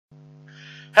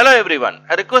Hello everyone,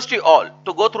 I request you all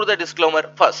to go through the disclaimer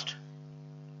first.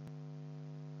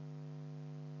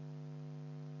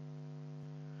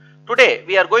 Today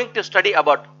we are going to study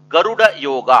about Garuda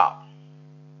Yoga.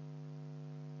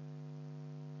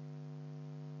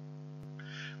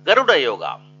 Garuda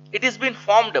Yoga. It is been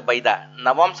formed by the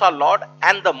Navamsa Lord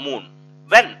and the Moon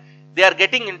when they are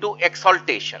getting into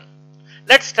exaltation.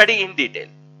 Let's study in detail.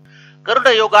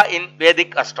 Garuda Yoga in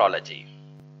Vedic Astrology.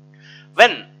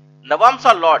 When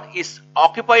Navamsa Lord is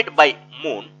occupied by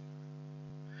Moon,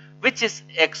 which is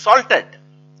exalted,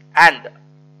 and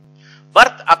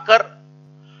birth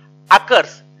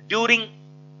occurs during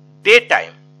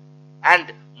daytime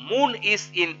and Moon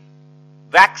is in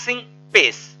waxing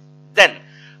pace, then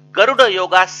Garuda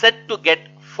Yoga said to get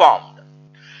formed.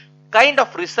 Kind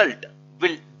of result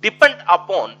will depend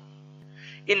upon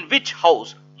in which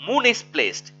house Moon is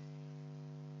placed.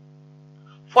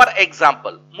 For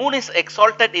example, Moon is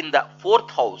exalted in the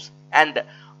 4th house and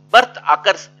birth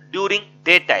occurs during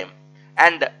daytime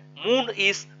and Moon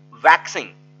is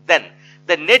waxing, then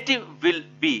the native will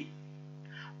be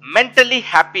mentally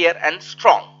happier and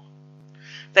strong.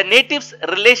 The native's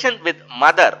relation with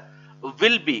mother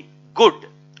will be good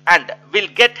and will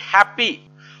get happy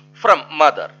from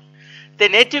mother. The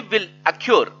native will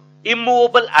acquire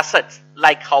immovable assets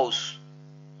like house,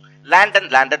 land and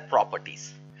landed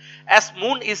properties. As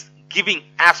Moon is giving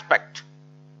aspect,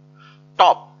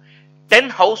 top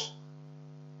 10th house,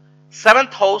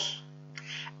 7th house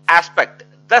aspect,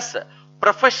 thus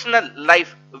professional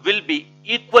life will be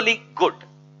equally good.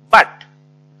 But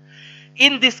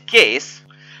in this case,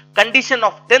 condition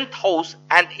of 10th house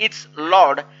and its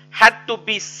lord had to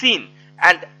be seen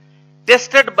and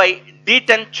tested by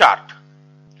D10 chart.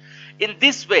 In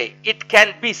this way, it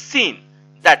can be seen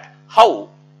that how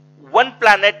one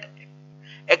planet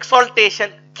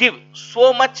exaltation give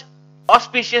so much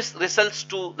auspicious results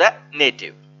to the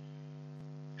native.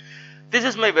 This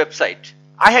is my website.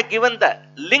 I have given the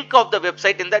link of the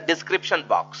website in the description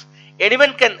box.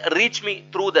 Anyone can reach me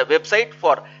through the website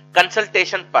for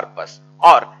consultation purpose,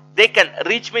 or they can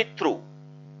reach me through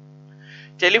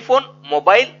telephone,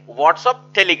 mobile,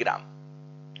 WhatsApp, Telegram.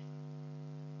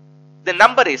 The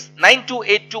number is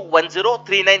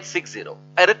 9282103960.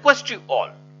 I request you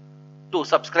all to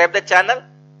subscribe the channel,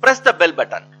 press the bell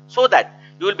button so that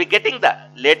you will be getting the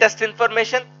latest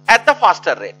information at the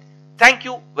faster rate. Thank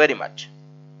you very much.